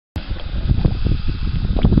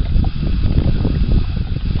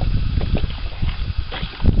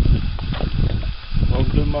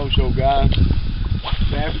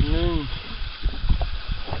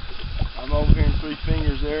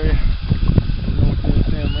this area.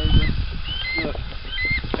 Northwest Rayburn. Look,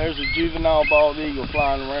 there's a juvenile bald eagle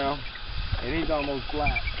flying around, and he's almost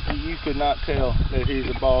black. You could not tell that he's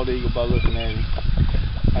a bald eagle by looking at him.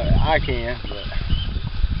 I can, but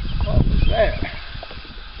what was that?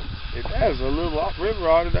 If that is a little river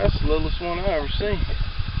otter, that's the littlest one I ever seen.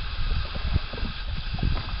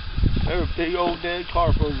 There's a big old dead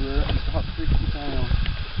carp over there, about 60 pounds.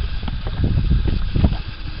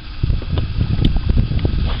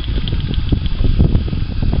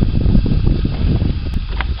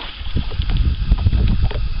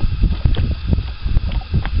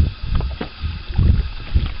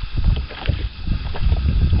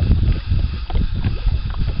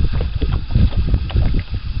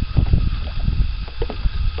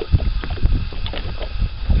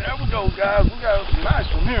 There we go, guys. We got a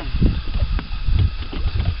nice one here.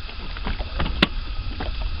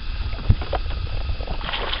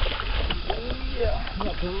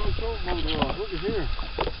 Look at here.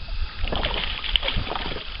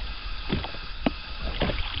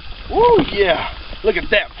 Woo, yeah. Look at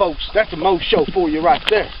that, folks. That's a mo show for you right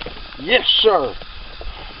there. Yes, sir.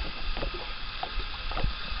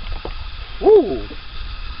 Woo.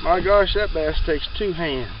 My gosh, that bass takes 2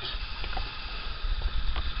 hands.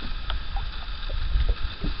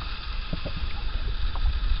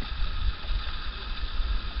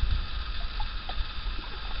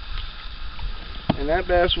 And that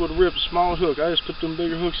bass would have ripped a small hook. I just put them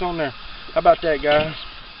bigger hooks on there. How about that, guys?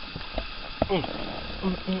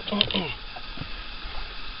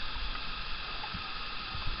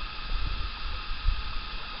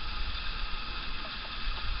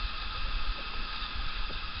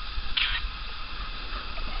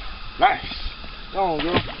 Nice. Go on,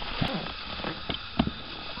 girl.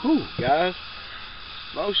 Whew, guys.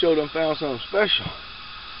 Mo-Show done found something special.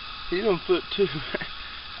 He done put 2.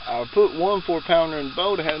 I put 1 4-pounder in the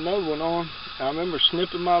boat. I had another one on. I remember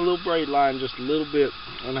snipping my little braid line just a little bit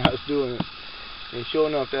when I was doing it. And sure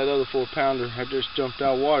enough, that other 4-pounder had just jumped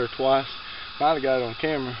out of water twice. Might have got it on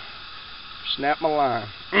camera. Snapped my line.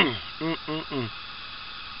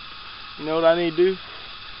 You know what I need to do?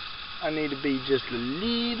 I need to be just a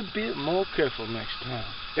little bit more careful next time.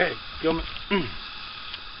 Hey, come on.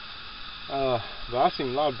 But I've seen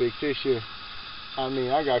a lot of big fish here. I mean,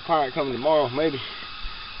 I got a client coming tomorrow, maybe.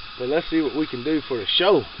 But let's see what we can do for the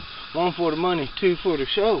show. 1 for the money, 2 for the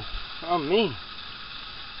show. I mean,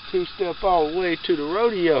 2 step all the way to the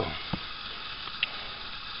rodeo.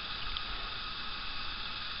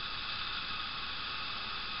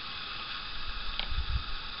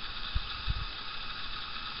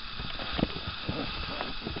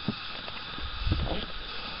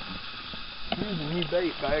 Here's a new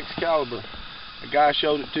bait by Excalibur. A guy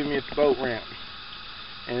showed it to me at the boat ramp.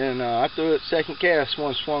 And then I threw it second cast,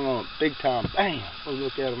 one swung on it big time. Bam! Oh,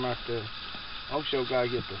 look at him right there. Mo-Show gotta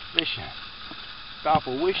get the fishing. Stop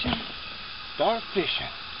a wishing, start fishing.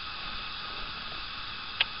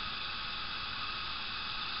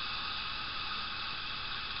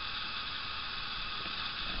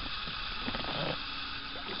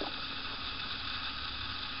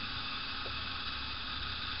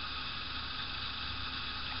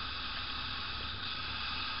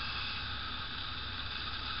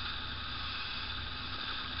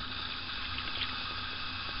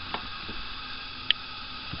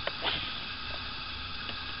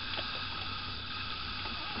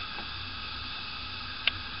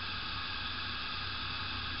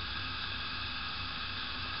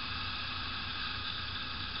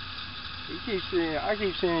 I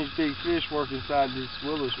keep seeing these big fish work inside these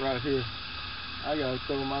willows right here. I gotta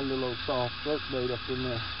throw my little old soft jerk bait up in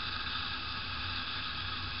there.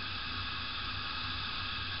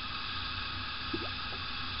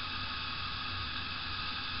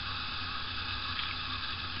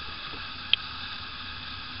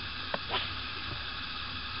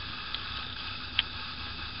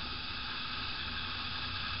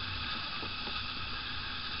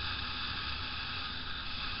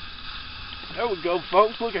 There we go,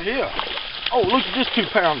 folks. Look at here. Oh, look at this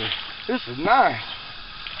 2-pounder. This is nice.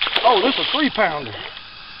 Oh, this is a 3-pounder.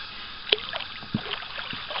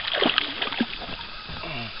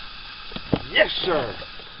 Yes, sir.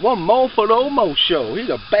 1 more for the old Mo-Show. He's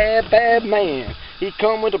a bad, bad man. He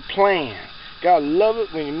come with a plan. Gotta love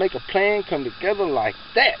it when you make a plan come together like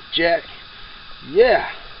that, Jack.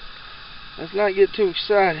 Yeah. Let's not get too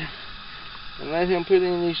excited and let him put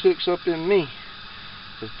in these hooks up in me.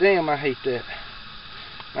 Because damn, I hate that.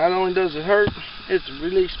 Not only does it hurt, it's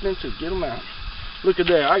really expensive. Get them out. Look at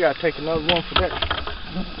that. I got to take another one for that.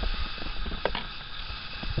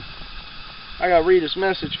 I got to read this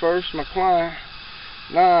message first. My client.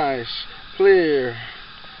 Nice. Clear.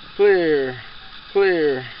 Clear.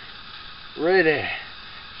 Clear. Ready.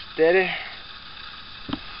 Steady.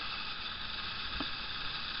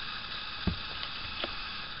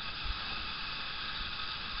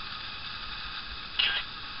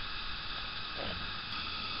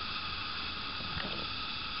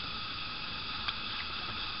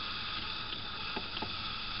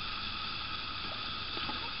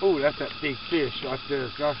 Oh, that's that big fish right there.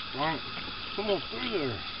 Gosh darn it. Come on through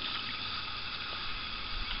there.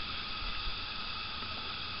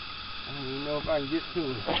 I don't even know if I can get to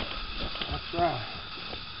him. I'll try.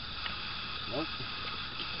 Nope.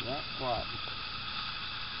 Not quite.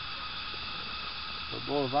 But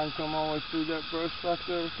boy, if I can come all the way through that brush right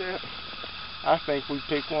there with that, I think we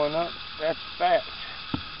pick one up. That's a fact.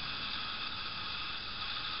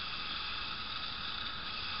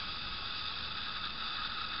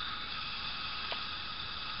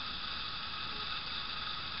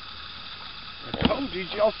 I told you,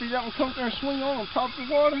 did y'all see that one come there and swing on top of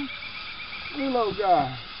the water? Little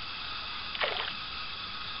guy.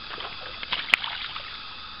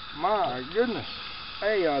 My goodness.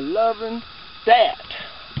 They are loving that.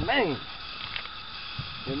 Man.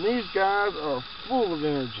 And these guys are full of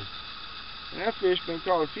energy. And that fish been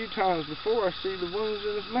caught a few times before. I see the wounds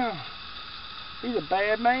in his mouth. He's a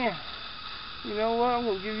bad man. You know what? I'm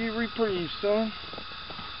going to give you a reprieve, son.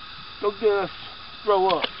 Go get us, grow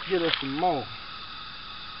up, get us some more.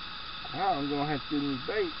 Now I'm going to have to give you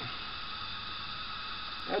bait.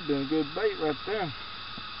 That'd been a good bait right there.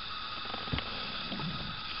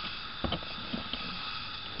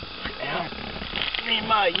 Need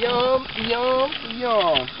my yum, yum,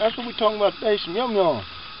 yum. That's what we're talking about today, some yum, yum.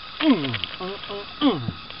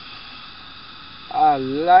 I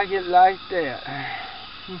like it like that.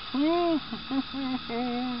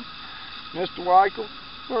 Mr. Weichel,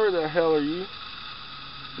 where the hell are you?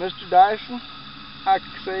 Mr. Dyson, I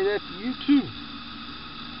can say that to you too.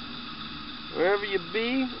 Wherever you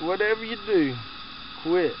be, whatever you do,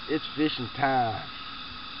 quit. It's fishing time.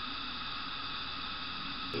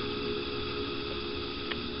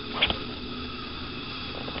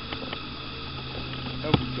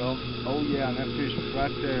 There we go. Oh yeah, and that fish was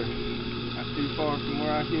right there. Not too far from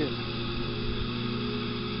where I hit.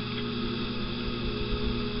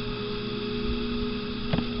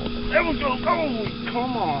 There we go. Oh,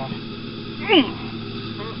 come on.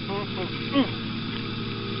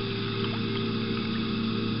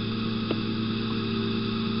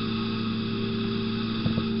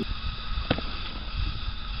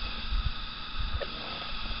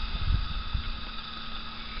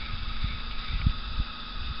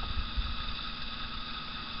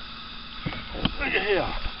 Look at here.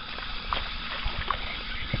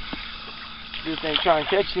 Just ain't trying to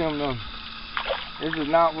catch them though. This is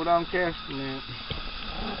not what I'm casting at.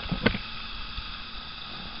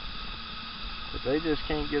 But they just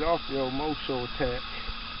can't get off the old Moso attack.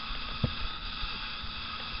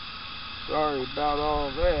 Sorry about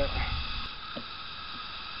all that.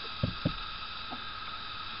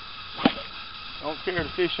 Don't care to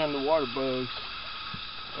fish underwater bugs,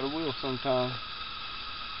 but I will sometime.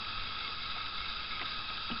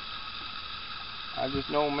 I just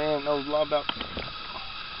know a man knows a lot about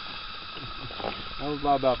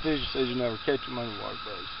fishing, says you never catch them underwater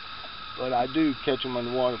bugs. But I do catch them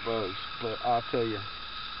underwater bugs, but I'll tell you,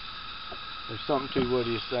 there's something to what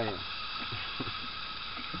he's saying.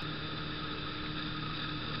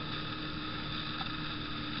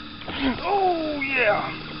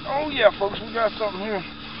 Oh yeah, folks, we got something here.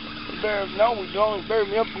 No, we don't. Bury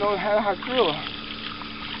me up in no hydrilla.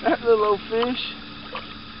 That little old fish,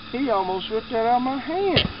 he almost ripped that out of my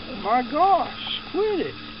hand. My gosh, quit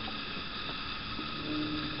it.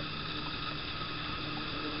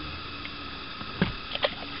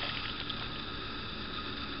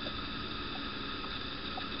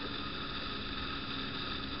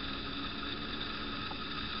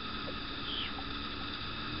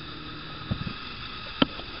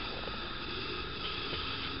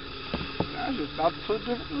 I was just about to put a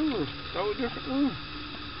different lure, throw a different lure.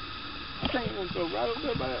 I think I'm going to go right over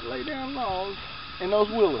there by that lay down log and those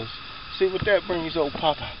willows. See what that brings old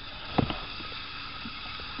Papa.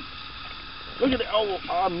 Look at that. Oh,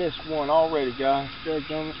 I missed one already, guys.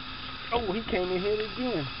 Dadgummit. Oh, he came in here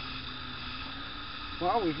again.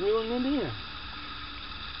 Well, I was reeling it in.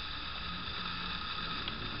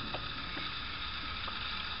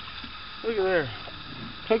 Look at there.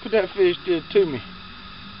 Look what that fish did to me.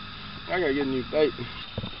 I gotta get a new bait.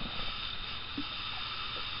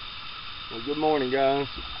 Well, good morning, guys.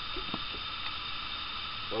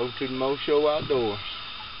 Welcome to the Mo Show Outdoors.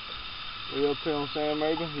 We're up here on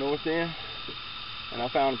Rayburn, north end, and I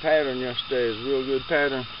found a pattern yesterday. It's a real good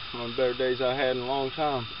pattern. one of the better days I had in a long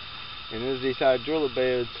time. And there's these hydrilla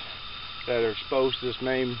beds that are exposed to this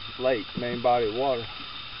main lake, main body of water.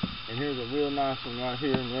 And here's a real nice one right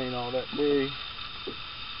here, and it ain't all that big. I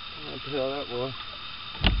don't know what the hell that was.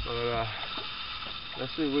 But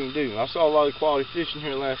let's see what we can do. I saw a lot of quality fish in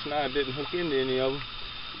here last night. I didn't hook into any of them,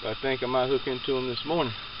 but I think I might hook into them this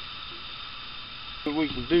morning. What we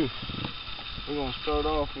can do, we're going to start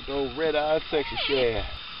off with the old red-eyed sexy shad.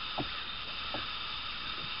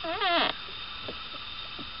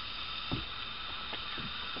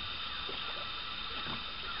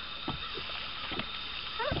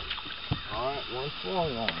 Alright, one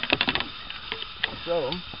swung on it.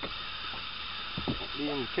 So, be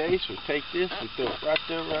in the case, we take this, we throw it right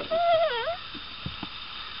there, right there.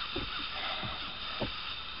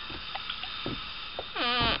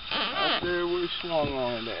 Right there we swung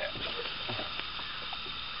on it at.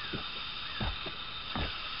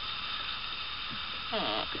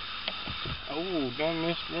 Oh, done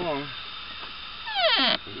missed one.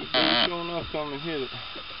 He didn't sure enough come and hit it.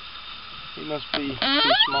 He must be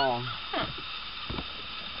too small.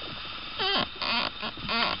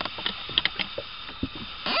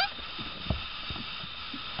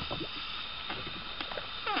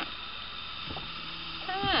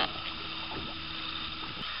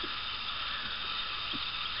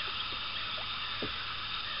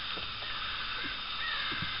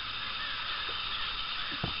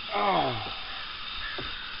 Oh.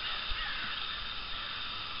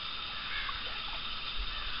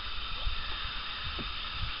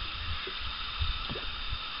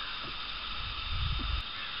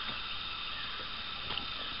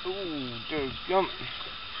 Ooh, there's gummit.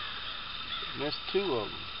 Missed two of them.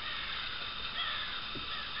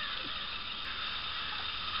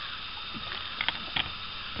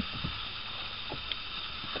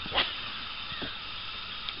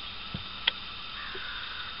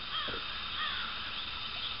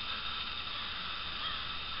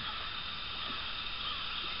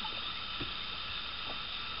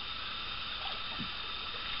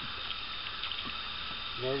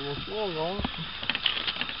 Another one swung on it.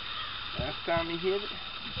 Last time he hit it.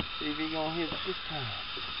 See if he's gonna hit it this time.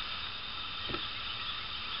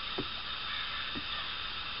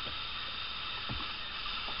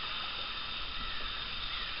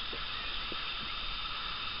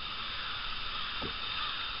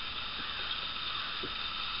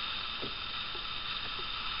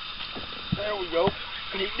 There we go.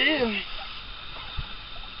 He did.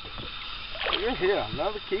 You're here,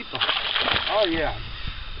 another keeper. Oh yeah.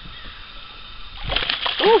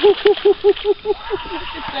 Look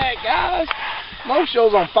at that, guys. Mo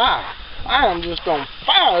Show's on fire. I am just on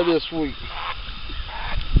fire this week.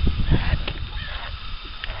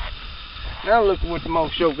 Now look at what the Mo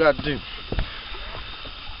Show got to do.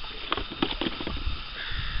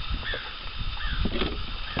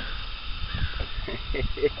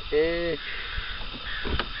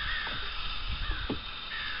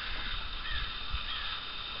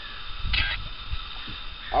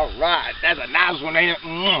 Alright, that's a nice one, ain't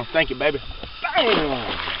it? Thank you, baby. Bam!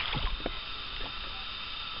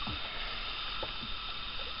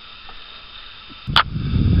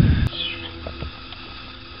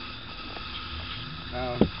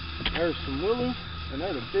 Now, there's some willows, and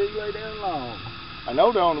they're the big lay down long. I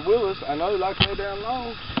know they're on the willows. I know they like to lay down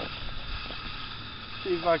long.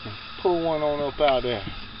 See if I can pull one on up out there.